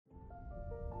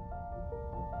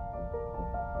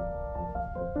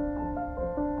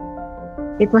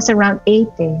It was around 8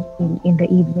 in the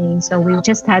evening. So we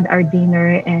just had our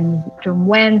dinner, and from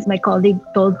when my colleague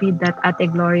told me that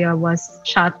Ate Gloria was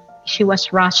shot, she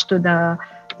was rushed to the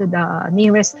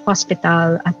nearest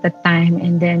hospital at the time.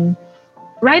 And then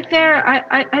right there,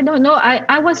 I don't know.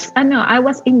 I was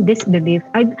in disbelief.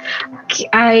 I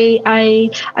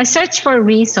searched for a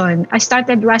reason. I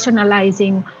started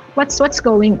rationalizing what's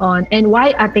going on and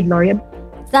why Ate Gloria.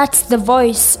 That's the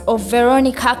voice of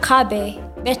Veronica Kabe,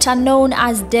 better known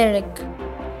as Derek.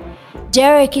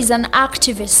 Derek is an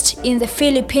activist in the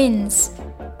Philippines.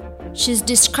 She's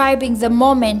describing the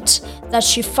moment that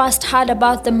she first heard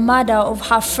about the murder of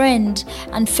her friend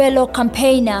and fellow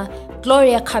campaigner,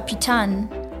 Gloria Capitan.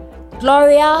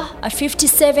 Gloria, a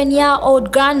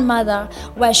 57-year-old grandmother,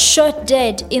 was shot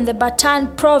dead in the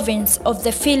Bataan province of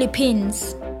the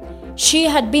Philippines. She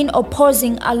had been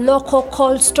opposing a local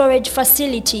cold storage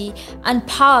facility and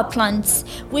power plants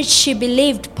which she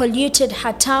believed polluted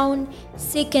her town,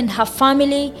 sickened her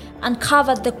family, and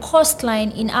covered the coastline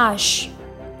in ash.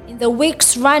 In the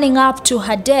weeks running up to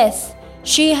her death,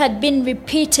 she had been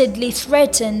repeatedly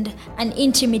threatened and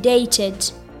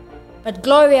intimidated. But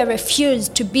Gloria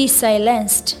refused to be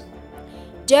silenced.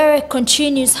 Derek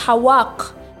continues her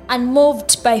work,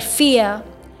 unmoved by fear.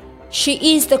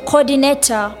 She is the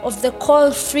coordinator of the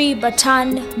Coal Free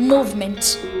Bataan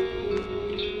movement.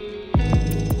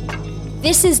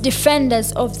 This is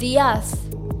Defenders of the Earth.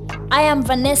 I am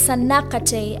Vanessa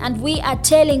Nakate, and we are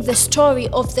telling the story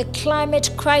of the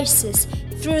climate crisis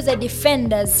through the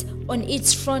defenders on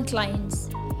its front lines.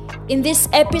 In this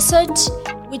episode,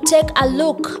 we take a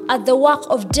look at the work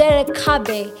of Derek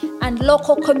Kabe and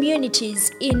local communities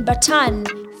in Bataan,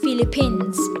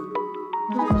 Philippines.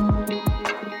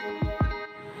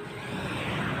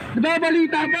 The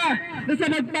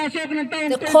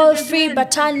Coal Free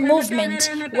Bataan movement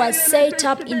was set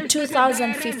up in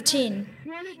 2015.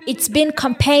 It's been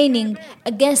campaigning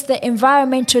against the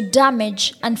environmental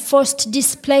damage and forced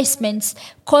displacements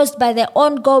caused by the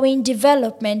ongoing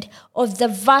development of the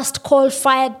vast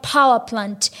coal-fired power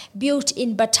plant built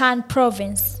in Bataan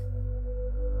province.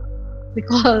 We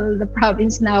call the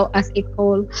province now as a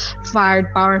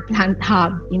coal-fired power plant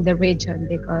hub in the region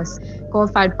because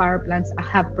coal-fired power plants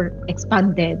have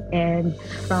expanded. And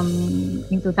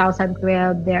in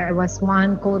 2012, there was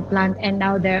one coal plant, and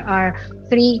now there are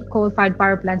 3 coal-fired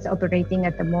power plants operating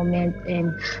at the moment.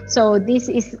 And so this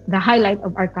is the highlight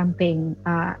of our campaign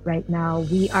right now.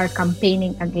 We are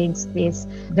campaigning against these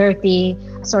dirty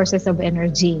sources of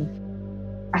energy.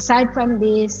 Aside from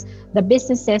this, the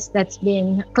businesses that's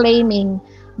been claiming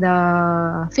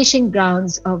the fishing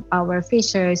grounds of our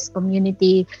fishers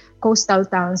community, coastal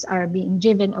towns are being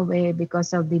driven away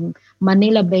because of the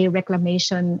Manila Bay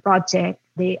Reclamation Project.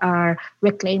 They are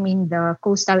reclaiming the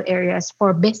coastal areas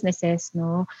for businesses,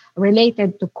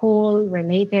 related to coal,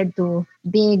 related to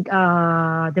big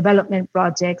development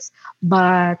projects,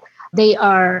 but they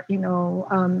are,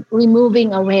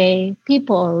 removing away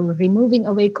people, removing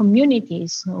away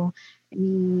communities.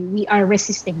 We are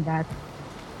resisting that.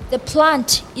 The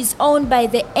plant is owned by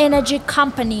the energy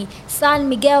company San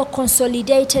Miguel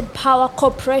Consolidated Power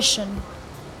Corporation,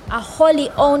 a wholly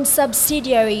owned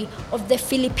subsidiary of the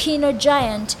Filipino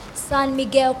giant San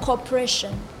Miguel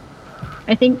Corporation.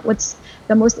 I think what's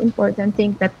the most important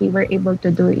thing that we were able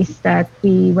to do is that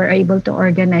we were able to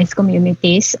organize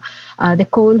communities, the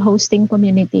coal hosting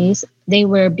communities. They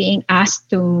were being asked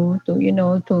to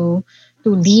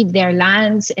leave their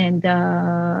lands and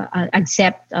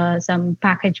accept some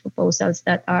package proposals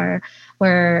that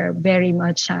were very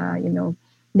much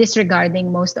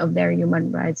disregarding most of their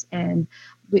human rights. And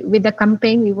with the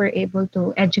campaign, we were able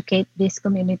to educate these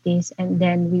communities, and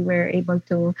then we were able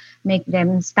to make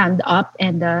them stand up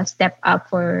and step up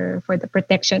for the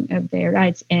protection of their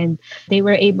rights. And they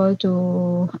were able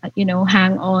to,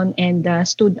 hang on and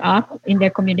stood up in their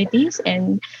communities.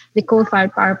 And the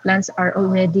coal-fired power plants are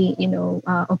already,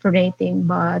 operating,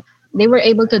 but they were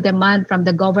able to demand from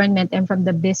the government and from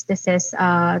the businesses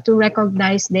to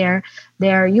recognize their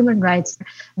human rights,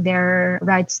 their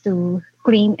rights to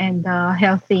clean and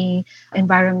healthy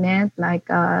environment, like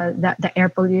the air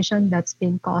pollution that's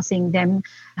been causing them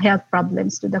health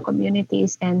problems to the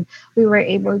communities. And we were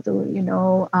able to,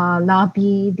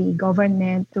 lobby the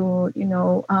government to,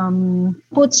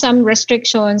 put some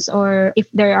restrictions, or if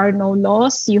there are no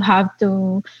laws, you have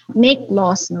to make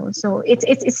laws. So it's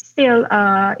still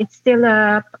a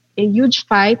huge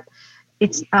fight.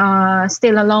 It's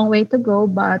still a long way to go,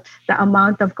 but the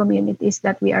amount of communities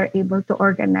that we are able to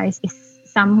organize is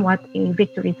somewhat a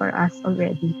victory for us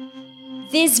already.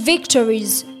 These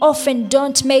victories often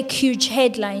don't make huge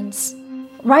headlines.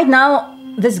 Right now,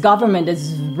 this government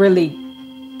is really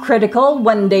critical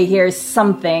when they hear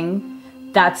something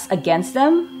that's against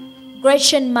them.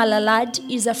 Gretchen Malalad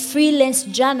is a freelance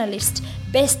journalist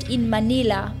based in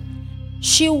Manila.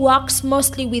 She works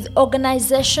mostly with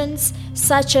organizations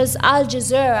such as Al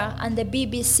Jazeera and the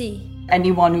BBC.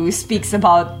 Anyone who speaks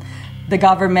about the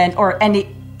government or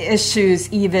any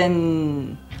issues,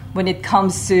 even when it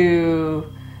comes to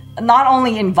not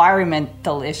only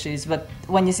environmental issues, but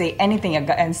when you say anything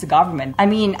against the government. I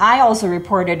mean, I also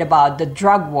reported about the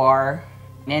drug war,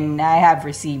 and I have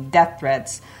received death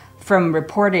threats from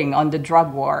reporting on the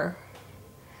drug war.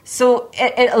 So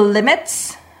it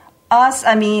limits us.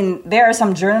 I mean, there are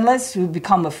some journalists who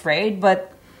become afraid,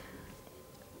 but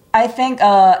I think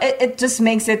it just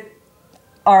makes it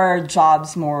our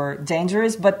jobs more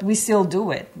dangerous, but we still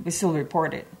do it. We still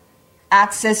report it.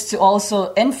 Access to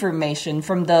also information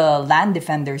from the land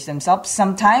defenders themselves.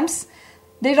 Sometimes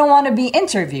they don't want to be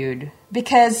interviewed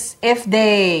because if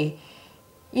they,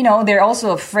 they're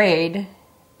also afraid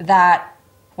that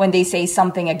when they say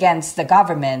something against the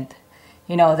government,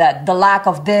 that the lack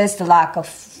of this, the lack of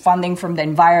funding from the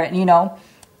environment,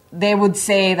 they would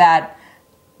say that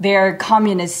they're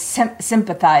communist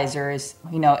sympathizers.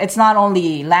 It's not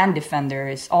only land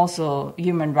defenders, also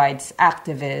human rights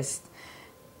activists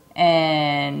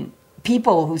and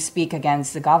people who speak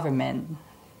against the government.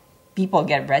 People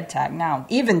get red tagged now,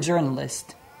 even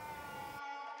journalists.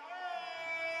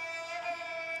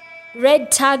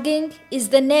 Red tagging is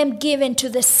the name given to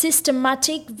the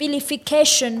systematic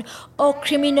vilification or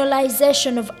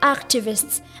criminalization of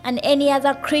activists and any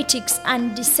other critics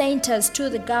and dissenters to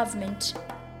the government.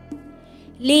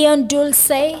 Leon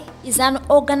Dulce is an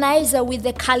organizer with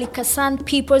the Kalikasan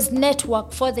People's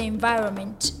Network for the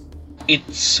Environment.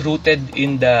 It's rooted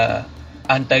in the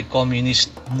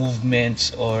anti-communist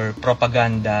movements or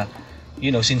propaganda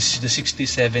since the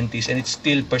 60s, 70s, and it's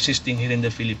still persisting here in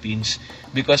the Philippines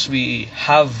because we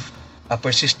have a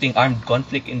persisting armed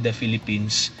conflict in the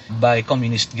Philippines by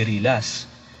communist guerrillas.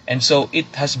 And so it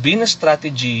has been a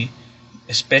strategy,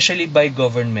 especially by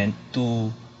government,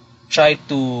 to try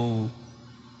to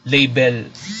label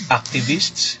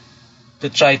activists, to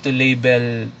try to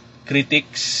label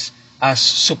critics as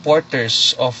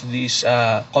supporters of these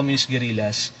communist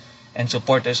guerrillas and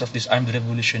supporters of these armed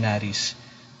revolutionaries,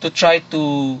 to try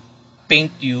to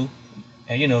paint you,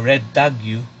 red tag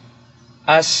you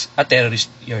as a terrorist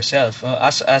yourself,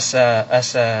 as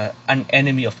an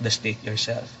enemy of the state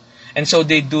yourself. And so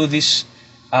they do this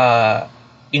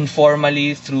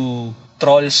informally through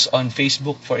trolls on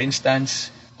Facebook, for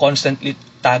instance, constantly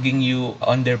tagging you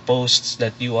on their posts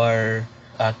that you are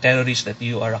a terrorist, that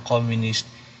you are a communist.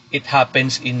 It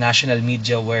happens in national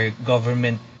media where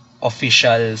government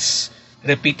officials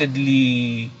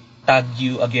repeatedly tag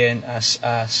you again as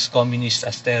communists,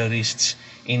 as terrorists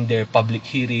in their public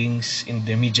hearings, in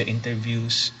their media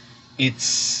interviews.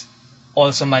 It's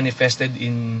also manifested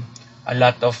in a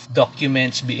lot of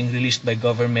documents being released by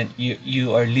government.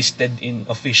 You are listed in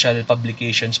official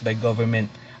publications by government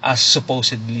as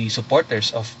supposedly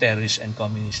supporters of terrorists and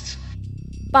communists.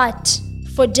 But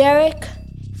for Derek,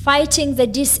 fighting the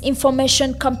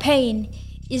disinformation campaign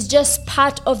is just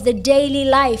part of the daily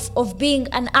life of being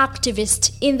an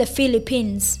activist in the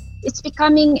Philippines. It's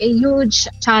becoming a huge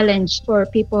challenge for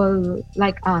people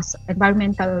like us,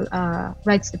 environmental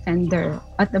rights defender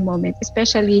at the moment,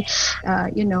 especially,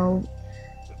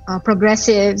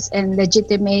 progressives and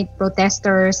legitimate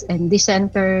protesters and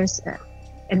dissenters.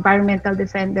 Environmental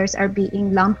defenders are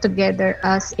being lumped together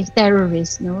as a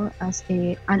terrorist, as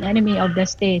an enemy of the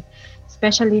state.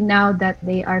 Especially now that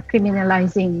they are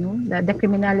criminalizing the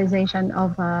criminalization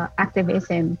of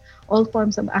activism, all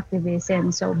forms of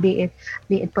activism. So be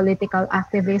it political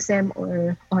activism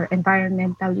or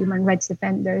environmental human rights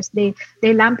defenders, they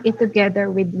lump it together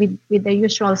with the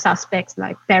usual suspects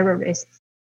like terrorists.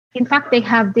 In fact, they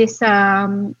have this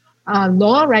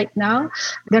law right now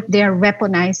that they're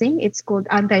weaponizing. It's called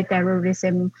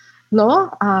anti-terrorism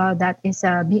law that is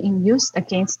being used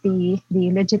against the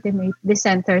legitimate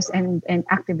dissenters and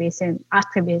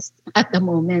activists at the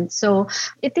moment. So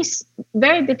it is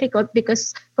very difficult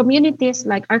because communities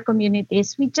like our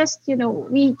communities, we just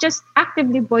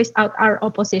actively voice out our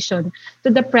opposition to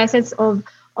the presence of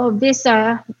this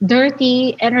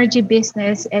dirty energy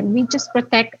business, and we just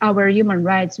protect our human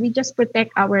rights. We just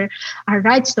protect our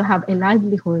rights to have a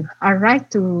livelihood, our right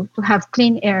to have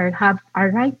clean air, our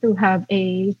right to have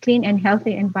a clean and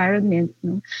healthy environment.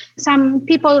 Some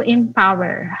people in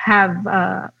power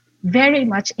have very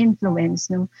much influence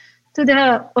to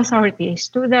the authorities,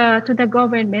 to the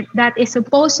government that is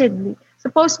supposed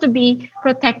to be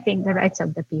protecting the rights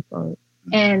of the people.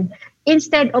 And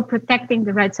instead of protecting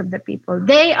the rights of the people,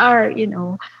 they are,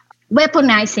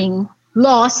 weaponizing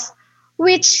laws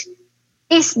which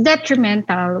is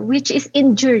detrimental, which is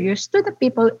injurious to the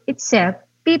people itself,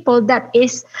 people that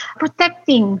is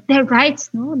protecting their rights,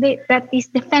 that is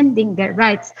defending their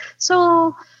rights.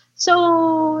 So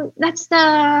that's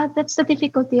the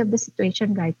difficulty of the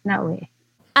situation right now.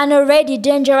 An already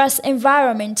dangerous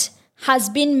environment has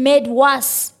been made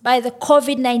worse by the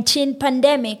COVID-19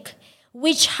 pandemic,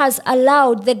 which has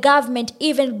allowed the government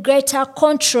even greater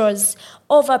controls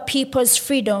over people's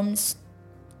freedoms.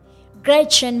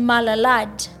 Gretchen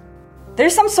Malalad.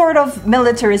 There's some sort of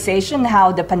militarization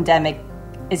how the pandemic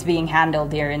is being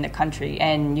handled here in the country,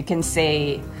 and you can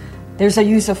say there's a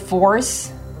use of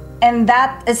force, and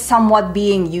that is somewhat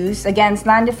being used against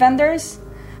land defenders.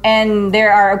 And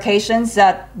there are occasions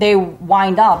that they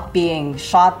wind up being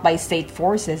shot by state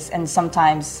forces and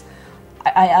sometimes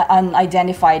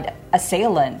unidentified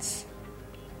assailants.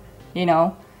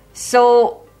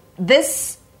 So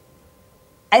this,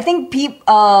 I think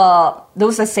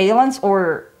those assailants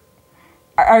are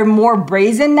more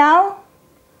brazen now.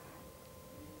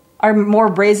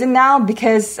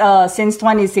 Because since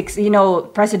 2016,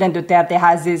 President Duterte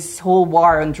has this whole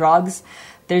war on drugs.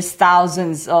 There's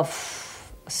thousands of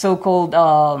so-called,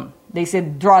 they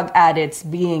said, drug addicts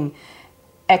being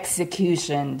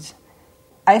executioned.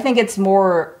 I think it's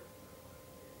more,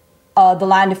 the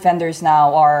land defenders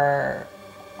now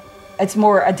it's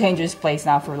more a dangerous place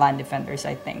now for land defenders,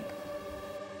 I think.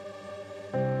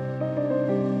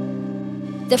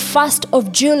 The 1st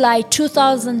of July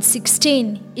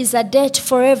 2016 is a date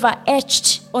forever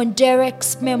etched on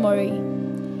Derek's memory.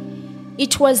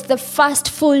 It was the first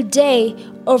full day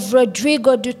of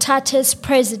Rodrigo Duterte's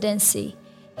presidency.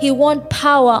 He won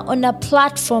power on a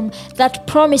platform that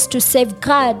promised to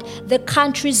safeguard the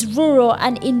country's rural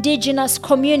and indigenous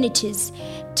communities,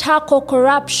 tackle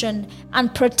corruption,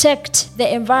 and protect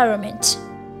the environment.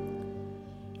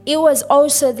 It was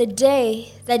also the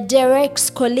day that Derek's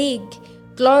colleague,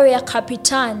 Gloria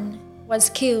Capitan, was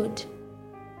killed.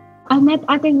 I met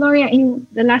Ate Gloria in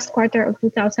the last quarter of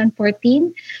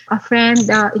 2014. A friend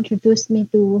introduced me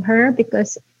to her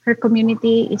because her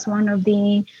community is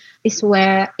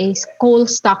where a coal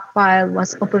stockpile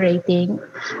was operating.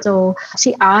 So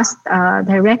she asked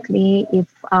directly if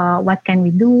what can we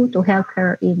do to help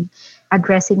her in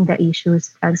addressing the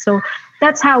issues. And so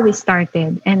that's how we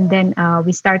started. And then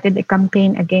we started a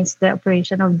campaign against the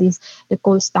operation of the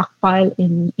coal stockpile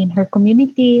in her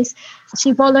communities.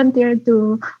 She volunteered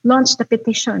to launch the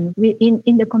petition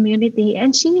in the community,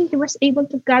 and she was able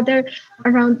to gather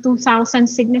around 2,000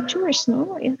 signatures.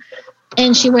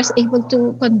 And she was able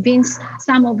to convince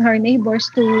some of her neighbors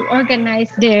to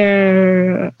organize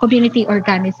their community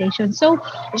organization. So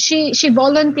she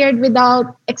volunteered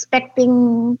without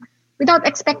expecting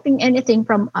anything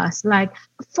from us. Like,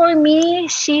 for me,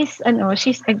 she's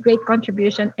a great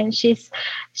contribution, and she's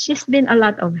been a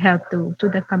lot of help to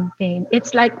the campaign.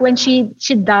 It's like when she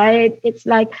died, it's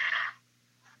like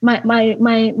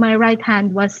my right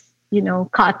hand was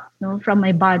cut from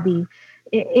my body.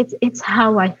 It's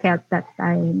how I felt that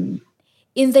time.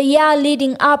 In the year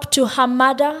leading up to her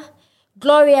murder,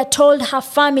 Gloria told her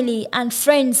family and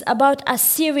friends about a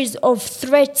series of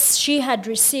threats she had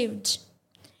received.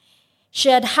 She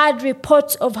had had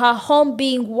reports of her home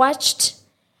being watched,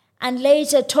 and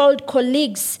later told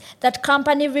colleagues that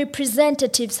company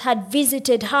representatives had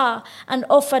visited her and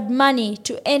offered money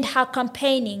to end her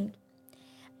campaigning,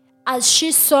 as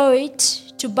she saw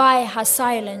it, to buy her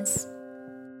silence.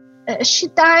 She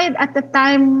died at the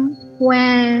time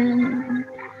when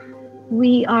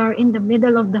we are in the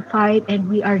middle of the fight and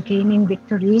we are gaining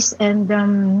victories.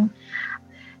 And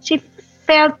she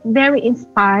felt very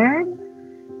inspired.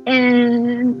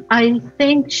 And I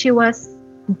think she was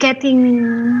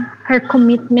getting her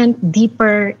commitment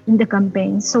deeper in the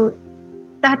campaign. So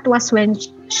that was when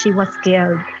she was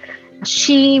killed.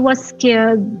 She was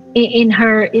killed in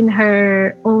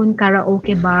her own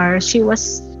karaoke bar. She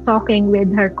was talking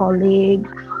with her colleague,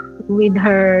 with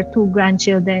her 2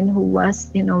 grandchildren who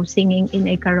was, singing in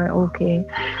a karaoke.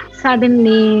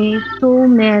 Suddenly, 2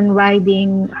 men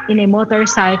riding in a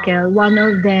motorcycle, one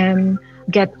of them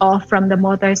get off from the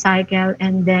motorcycle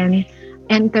and then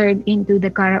entered into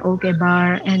the karaoke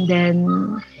bar and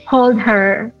then hold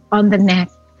her on the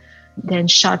neck, then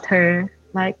shot her,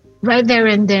 like right there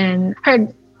and then.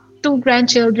 Her 2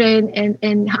 grandchildren and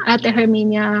Ate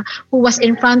Herminia, who was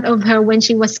in front of her when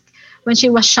she was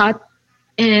shot,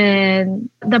 and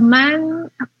the man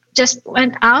just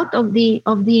went out of the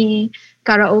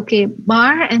karaoke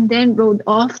bar and then rode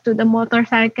off to the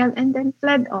motorcycle and then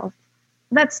fled off.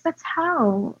 that's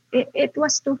how it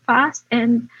was too fast,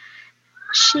 and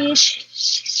she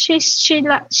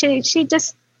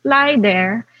just lie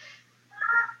there.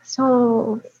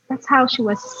 So that's how she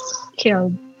was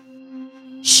killed.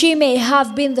 She may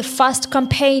have been the first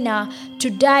campaigner to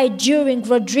die during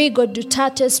Rodrigo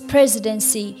Duterte's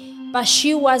presidency, but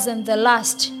she wasn't the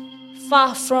last.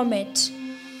 Far from it.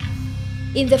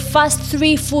 In the first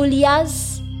 3 full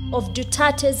years of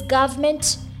Duterte's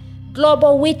government,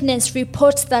 Global Witness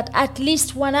reports that at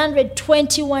least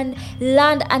 121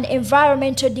 land and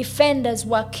environmental defenders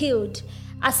were killed,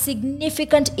 a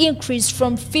significant increase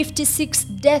from 56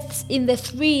 deaths in the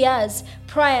 3 years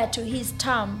prior to his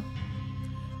term.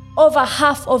 Over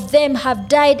half of them have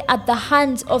died at the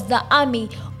hands of the army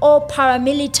or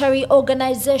paramilitary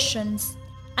organizations,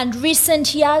 and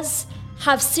recent years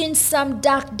have seen some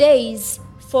dark days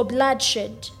for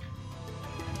bloodshed.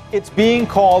 It's being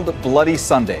called Bloody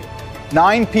Sunday.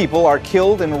 9 people are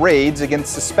killed in raids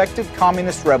against suspected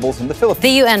communist rebels in the Philippines.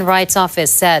 The UN Rights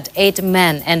Office said 8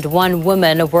 men and 1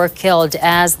 woman were killed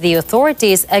as the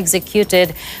authorities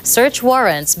executed search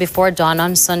warrants before dawn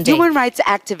on Sunday. Human rights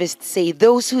activists say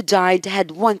those who died had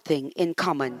one thing in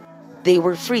common. They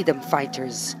were freedom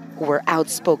fighters who were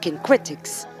outspoken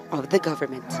critics of the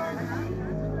government.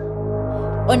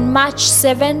 On March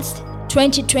 7th,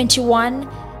 2021,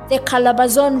 the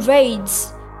Calabazon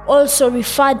raids, also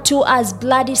referred to as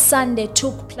Bloody Sunday,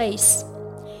 took place.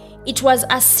 It was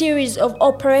a series of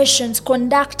operations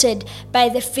conducted by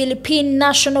the Philippine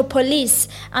National Police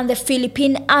and the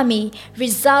Philippine Army,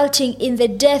 resulting in the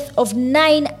death of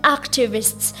 9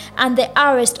 activists and the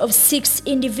arrest of 6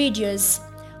 individuals.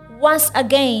 Once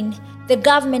again, the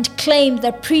government claimed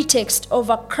the pretext of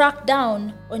a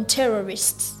crackdown on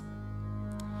terrorists.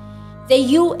 The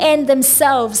UN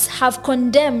themselves have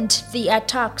condemned the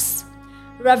attacks.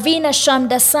 Ravina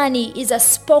Shamdasani is a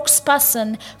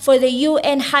spokesperson for the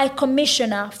UN High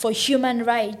Commissioner for Human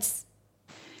Rights.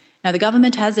 Now, the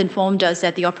government has informed us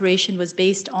that the operation was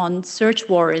based on search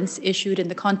warrants issued in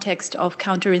the context of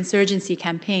counterinsurgency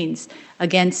campaigns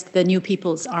against the New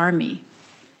People's Army.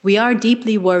 We are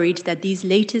deeply worried that these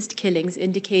latest killings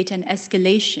indicate an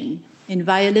escalation in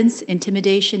violence,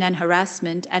 intimidation, and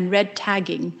harassment and red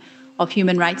tagging of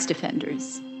human rights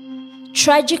defenders.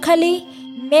 Tragically,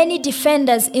 many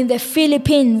defenders in the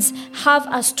Philippines have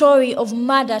a story of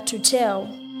murder to tell.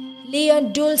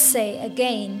 Leon Dulce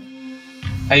again.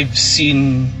 I've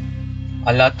seen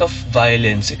a lot of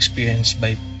violence experienced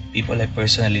by people I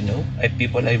personally know,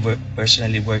 people I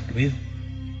personally worked with.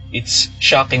 It's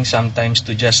shocking sometimes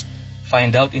to just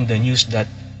find out in the news that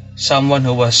someone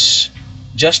who was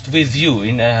just with you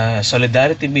in a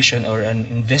solidarity mission or an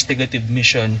investigative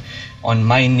mission on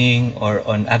mining or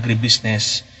on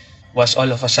agribusiness was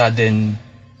all of a sudden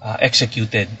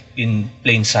executed in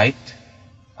plain sight.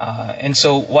 And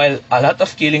so while a lot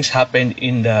of killings happened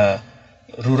in the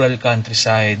rural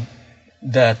countryside,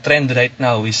 the trend right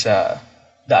now is the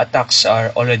attacks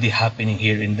are already happening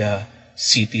here in the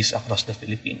cities across the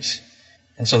Philippines.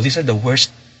 And so these are the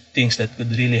worst things that could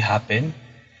really happen.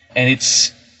 And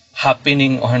it's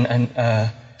happening on an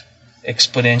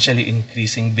exponentially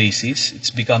increasing basis.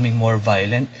 It's becoming more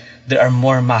violent. There are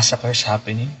more massacres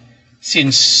happening.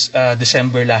 Since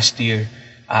December last year,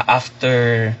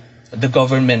 after the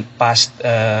government passed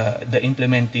the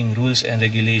implementing rules and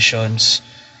regulations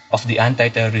of the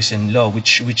anti-terrorism law,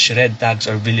 which red tags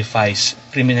or vilifies,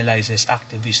 criminalizes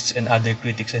activists and other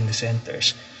critics and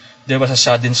dissenters, there was a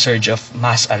sudden surge of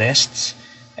mass arrests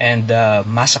and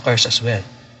massacres as well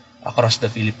across the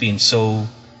Philippines. So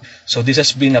this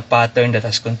has been a pattern that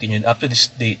has continued up to this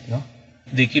date. No?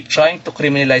 They keep trying to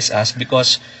criminalize us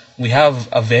because we have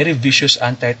a very vicious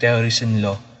anti-terrorism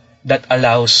law that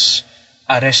allows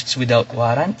arrests without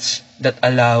warrants, that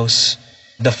allows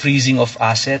the freezing of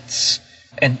assets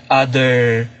and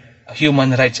other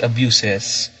human rights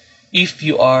abuses if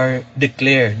you are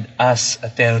declared as a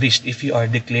terrorist, if you are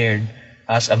declared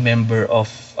as a member of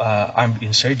armed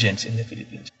insurgents in the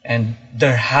Philippines. And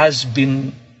there has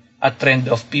been a trend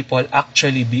of people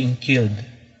actually being killed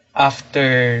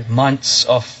after months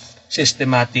of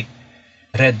systematic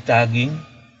red tagging,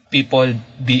 people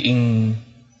being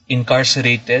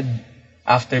incarcerated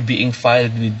after being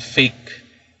filed with fake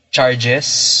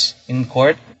charges in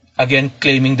court, again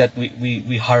claiming that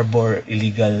we harbor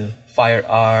illegal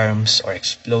firearms or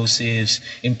explosives,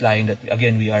 implying that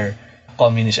again we are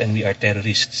communists and we are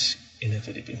terrorists in the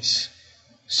Philippines.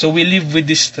 So we live with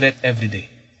this threat every day.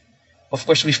 Of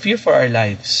course, we fear for our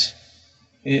lives.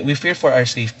 We fear for our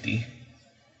safety.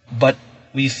 But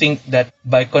we think that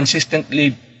by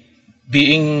consistently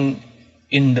being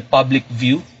in the public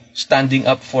view, standing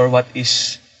up for what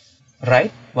is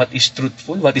right, what is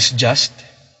truthful, what is just,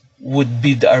 would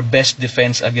be our best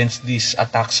defense against these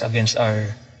attacks against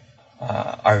our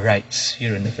rights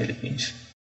here in the Philippines.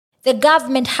 The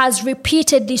government has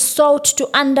repeatedly sought to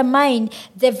undermine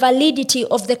the validity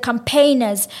of the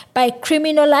campaigners by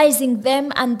criminalizing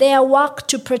them and their work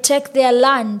to protect their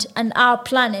land and our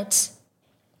planet.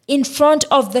 In front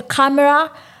of the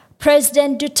camera,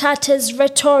 President Duterte's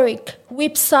rhetoric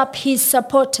whips up his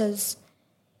supporters.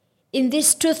 In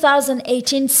this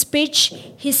 2018 speech,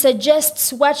 he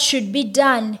suggests what should be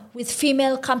done with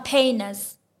female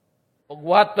campaigners.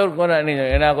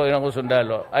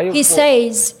 He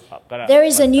says, there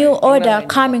is a new order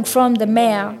coming from the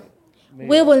mayor.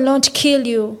 We will not kill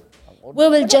you. We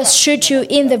will just shoot you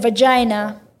in the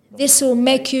vagina. This will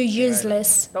make you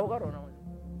useless.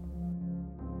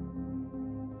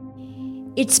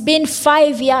 It's been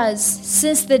 5 years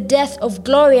since the death of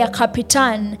Gloria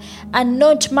Capitan, and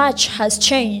not much has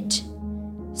changed.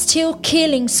 Still,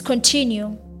 killings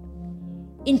continue.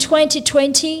 In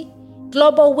 2020,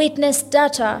 Global Witness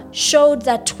data showed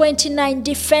that 29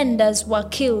 defenders were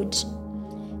killed.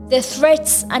 The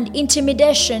threats and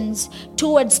intimidations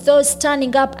towards those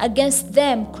standing up against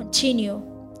them continue.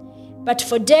 But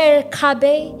for Derek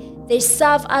Kabe, they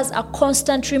serve as a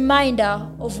constant reminder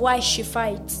of why she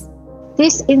fights.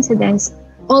 These incidents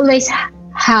always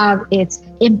have its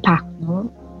impact,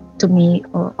 to me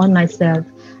or on myself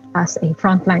as a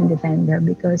frontline defender,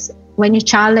 because when you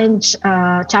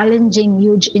challenging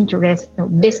huge interests,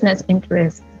 business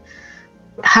interests,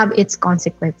 have its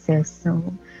consequences,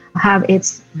 have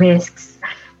its risks.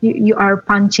 You are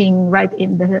punching right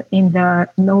in the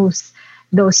nose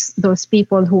those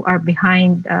people who are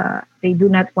behind. They do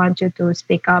not want you to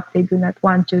speak up. They do not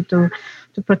want you to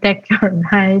protect your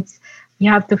rights. You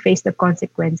have to face the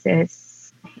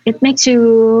consequences. It makes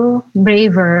you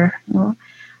braver.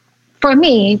 For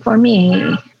me,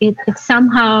 it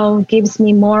somehow gives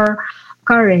me more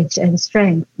courage and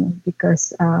strength,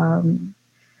 because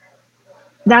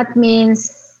that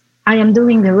means I am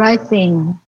doing the right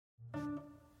thing.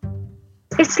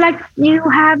 It's like you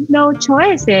have no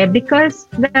choice, because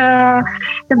the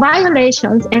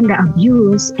violations and the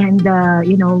abuse and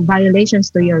the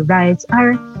violations to your rights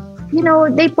are,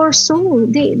 they pursue,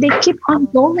 they keep on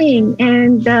going,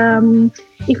 and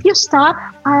if you stop,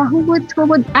 who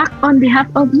would act on behalf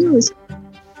of you?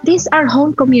 These are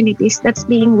whole communities that's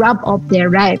being robbed of their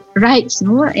rights,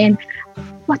 and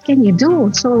what can you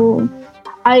do? So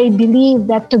I believe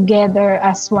that together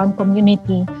as one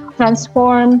community,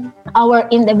 transform our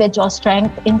individual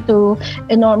strength into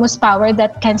enormous power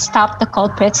that can stop the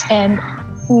culprits and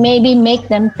maybe make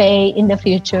them pay in the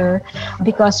future,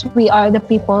 because we are the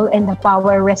people and the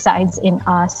power resides in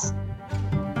us.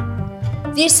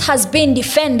 This has been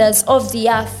Defenders of the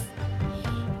Earth.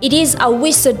 It is a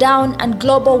Whistle Down and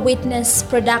Global Witness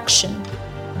production.